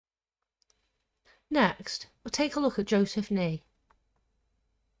Next, we'll take a look at Joseph Nee.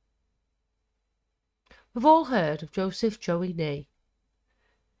 We've all heard of Joseph "Joey" Nee.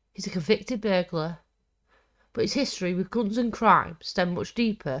 He's a convicted burglar, but his history with guns and crime stemmed much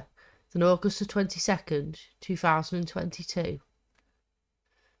deeper than August the 22nd, 2022.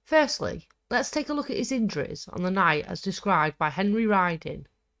 Firstly, let's take a look at his injuries on the night as described by Henry Riding.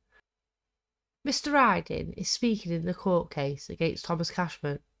 Mr. Riding is speaking in the court case against Thomas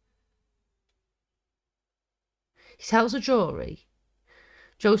Cashman. He tells the jury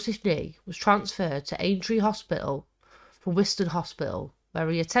Joseph Nee was transferred to Aintree Hospital from Wiston Hospital, where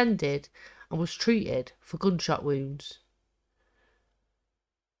he attended and was treated for gunshot wounds.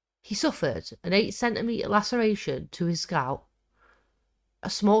 He suffered an 8 cm laceration to his scalp, a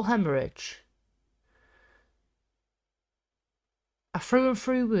small hemorrhage, a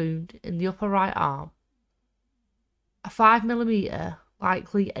through-and-through wound in the upper right arm, a 5 mm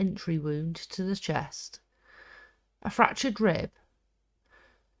likely entry wound to the chest, a fractured rib,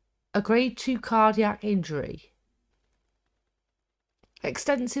 a grade 2 cardiac injury,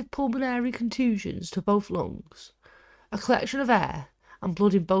 extensive pulmonary contusions to both lungs, a collection of air and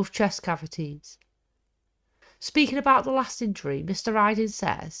blood in both chest cavities. Speaking about the last injury, Mr. Riding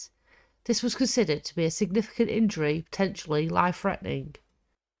says this was considered to be a significant injury, potentially life-threatening.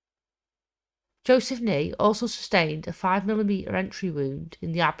 Joseph Nee also sustained a 5 mm entry wound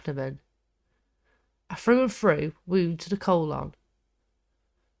in the abdomen, a through-and-through wound to the colon,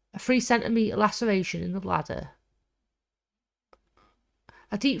 a 3 cm laceration in the bladder,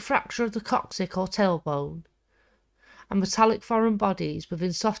 a deep fracture of the coccyx or tailbone, and metallic foreign bodies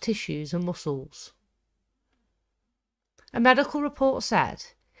within soft tissues and muscles. A medical report said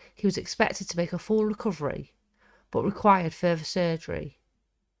he was expected to make a full recovery, but required further surgery.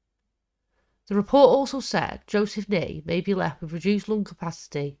 The report also said Joseph Nee may be left with reduced lung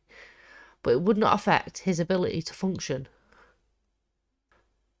capacity, but it would not affect his ability to function.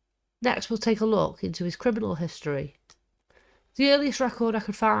 Next, we'll take a look into his criminal history. The earliest record I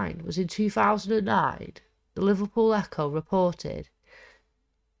could find was in 2009. The Liverpool Echo reported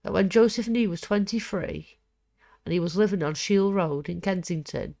that when Joseph Nee was 23 and he was living on Shield Road in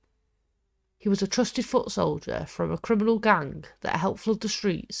Kensington, he was a trusted foot soldier from a criminal gang that helped flood the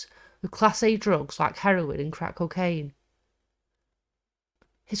streets with Class A drugs like heroin and crack cocaine.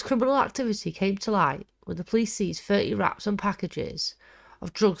 His criminal activity came to light when the police seized 30 wraps and packages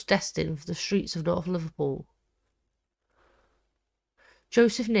of drugs destined for the streets of North Liverpool.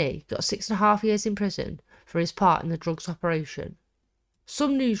 Joseph Nee got 6.5 years in prison for his part in the drugs operation.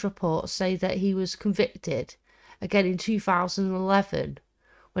 Some news reports say that he was convicted again in 2011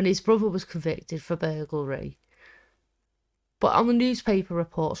 when his brother was convicted for burglary. But on the newspaper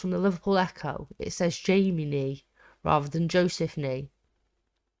reports from the Liverpool Echo, it says Jamie Nee rather than Joseph Nee.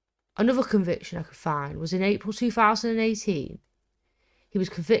 Another conviction I could find was in April 2018. He was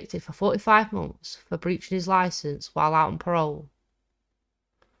convicted for 45 months for breaching his licence while out on parole.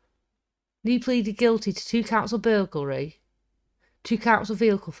 Nee pleaded guilty to 2 counts of burglary, 2 counts of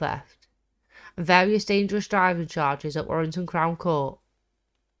vehicle theft, and various dangerous driving charges at Warrington Crown Court.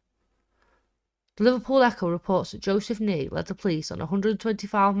 The Liverpool Echo reports that Joseph Nee led the police on a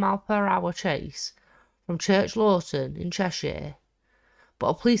 125-mile-per-hour chase from Church Lawton in Cheshire,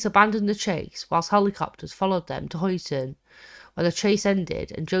 but police abandoned the chase whilst helicopters followed them to Huyton, where the chase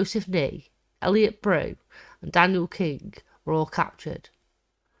ended and Joseph Nee, Elliot Brew and Daniel King were all captured.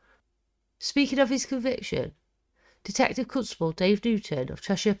 Speaking of his conviction, Detective Constable Dave Newton of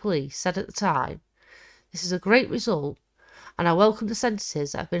Cheshire Police said at the time, "This is a great result and I welcome the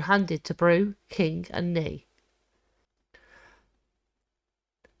sentences that have been handed to Brew, King and Nee.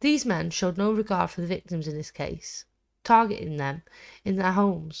 These men showed no regard for the victims in this case, targeting them in their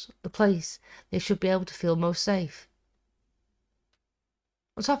homes, the place they should be able to feel most safe.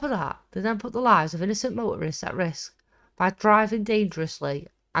 On top of that, they then put the lives of innocent motorists at risk by driving dangerously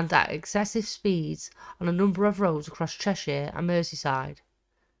and at excessive speeds on a number of roads across Cheshire and Merseyside.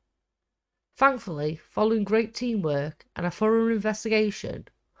 Thankfully, following great teamwork and a thorough investigation,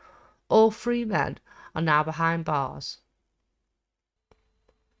 all 3 men are now behind bars."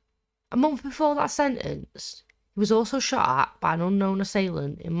 A month before that sentence, he was also shot at by an unknown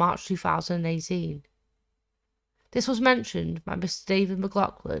assailant in March 2018. This was mentioned by Mr. David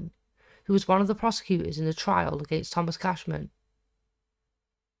McLaughlin, who was one of the prosecutors in the trial against Thomas Cashman.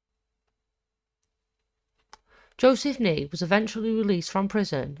 Joseph Nee was eventually released from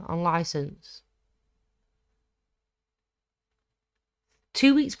prison on licence.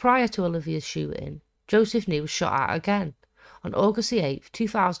 2 weeks prior to Olivia's shooting, Joseph Nee was shot at again on August 8,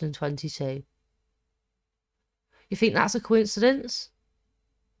 2022. You think that's a coincidence?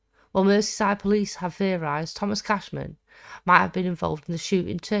 while Merseyside police have theorised Thomas Cashman might have been involved in the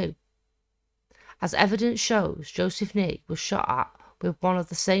shooting too. As evidence shows, Joseph Nee was shot at with one of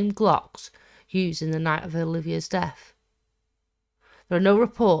the same Glocks used in the night of Olivia's death. There are no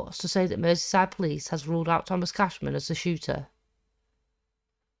reports to say that Merseyside police has ruled out Thomas Cashman as the shooter.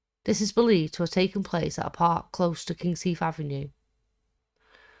 This is believed to have taken place at a park close to Kingsheath Avenue.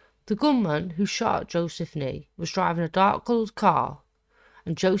 The gunman who shot at Joseph Nee was driving a dark-coloured car,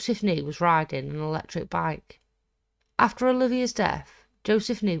 and Joseph Nee was riding an electric bike. After Olivia's death,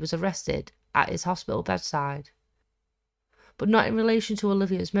 Joseph Nee was arrested at his hospital bedside, but not in relation to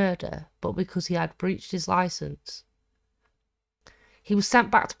Olivia's murder, but because he had breached his licence. He was sent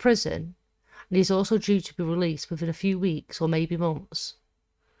back to prison, and he is also due to be released within a few weeks or maybe months.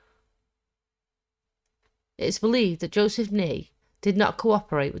 It is believed that Joseph Nee did not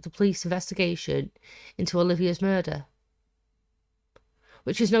cooperate with the police investigation into Olivia's murder,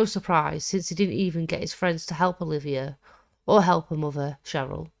 which is no surprise since he didn't even get his friends to help Olivia or help her mother,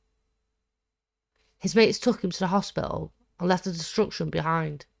 Cheryl. His mates took him to the hospital and left the destruction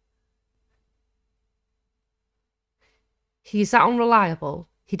behind. He is that unreliable,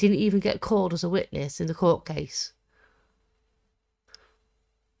 he didn't even get called as a witness in the court case.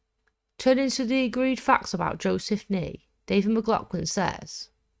 Turning to the agreed facts about Joseph Nee, David McLaughlin says,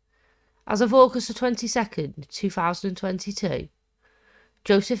 as of August the 22nd, 2022,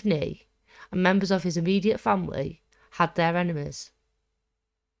 Joseph Nee and members of his immediate family had their enemies.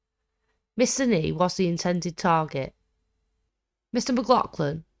 Mr. Nee was the intended target. Mr.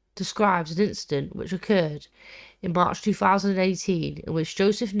 McLaughlin describes an incident which occurred in March 2018 in which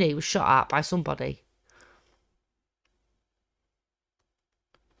Joseph Nee was shot at by somebody.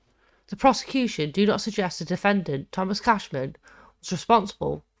 The prosecution do not suggest the defendant, Thomas Cashman, was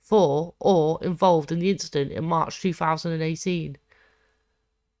responsible for or involved in the incident in March 2018.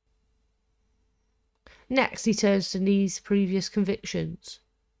 Next, he turns to Nee's previous convictions.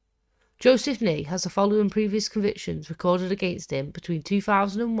 Joseph Nee has the following previous convictions recorded against him between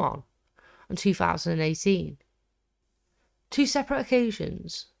 2001 and 2018. Two separate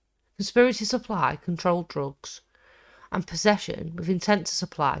occasions: conspiracy to supply controlled drugs and possession with intent to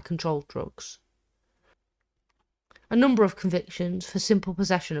supply controlled drugs. A number of convictions for simple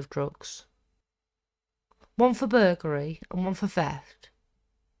possession of drugs. One for burglary and one for theft.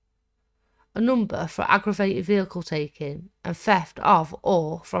 A number for aggravated vehicle taking and theft of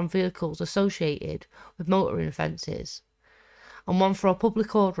or from vehicles associated with motoring offences, and one for a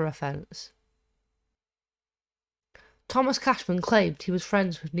public order offence. Thomas Cashman claimed he was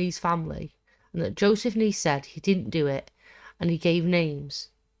friends with Nee's family and that Joseph Nee said he didn't do it, and he gave names.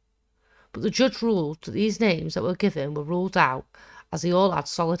 But the judge ruled that these names that were given were ruled out as they all had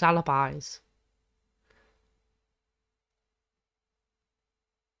solid alibis.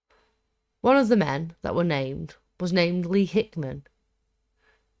 One of the men that were named was named Lee Hickman,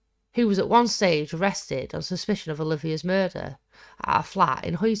 who was at one stage arrested on suspicion of Olivia's murder at a flat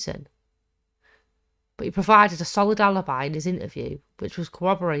in Huyton. But he provided a solid alibi in his interview, which was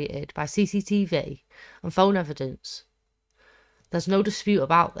corroborated by CCTV and phone evidence. There's no dispute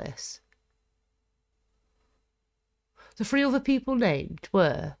about this. The three other people named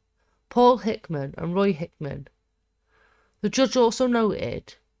were Paul Hickman and Roy Hickman. The judge also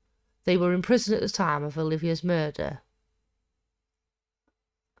noted they were in prison at the time of Olivia's murder.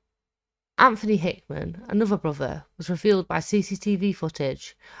 Anthony Hickman, another brother, was revealed by CCTV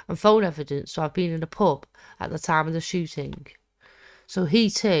footage and phone evidence to have been in a pub at the time of the shooting, so he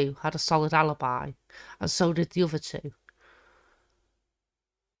too had a solid alibi, and so did the other two.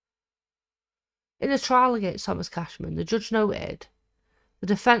 In the trial against Thomas Cashman, the judge noted, the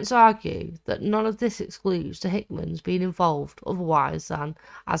defence argue that none of this excludes the Hickmans being involved otherwise than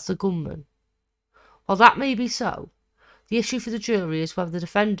as the gunman. While that may be so, the issue for the jury is whether the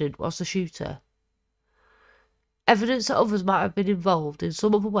defendant was the shooter. Evidence that others might have been involved in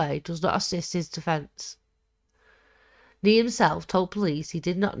some other way does not assist his defence. Nee himself told police he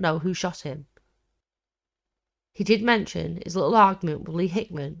did not know who shot him. He did mention his little argument with Lee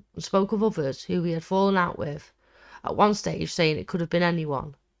Hickman and spoke of others who he had fallen out with, at one stage saying it could have been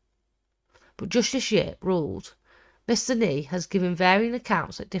anyone. But Justice Yip ruled, Mr. Nee has given varying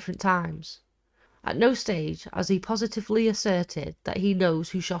accounts at different times. At no stage has he positively asserted that he knows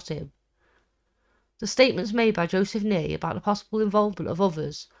who shot him. The statements made by Joseph Nee about the possible involvement of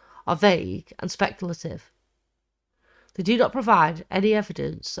others are vague and speculative. They do not provide any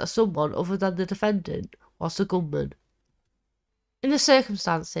evidence that someone other than the defendant was the gunman. In the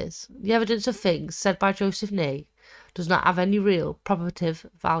circumstances, the evidence of things said by Joseph Nee does not have any real probative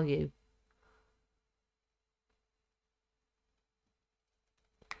value.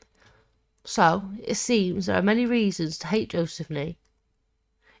 So, it seems there are many reasons to hate Joseph Nee.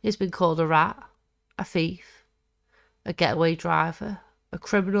 He's been called a rat, a thief, a getaway driver, a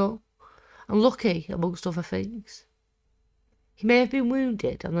criminal, and lucky, amongst other things. He may have been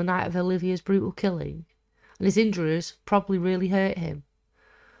wounded on the night of Olivia's brutal killing, and his injuries probably really hurt him.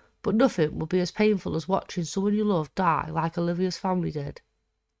 But nothing would be as painful as watching someone you love die like Olivia's family did.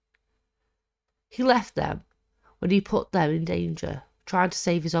 He left them when he put them in danger, trying to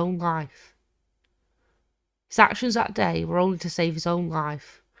save his own life. His actions that day were only to save his own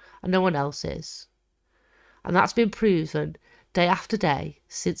life, and no one else's. And that's been proven day after day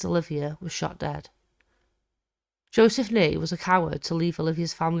since Olivia was shot dead. Joseph Nee was a coward to leave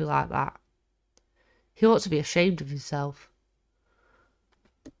Olivia's family like that. He ought to be ashamed of himself.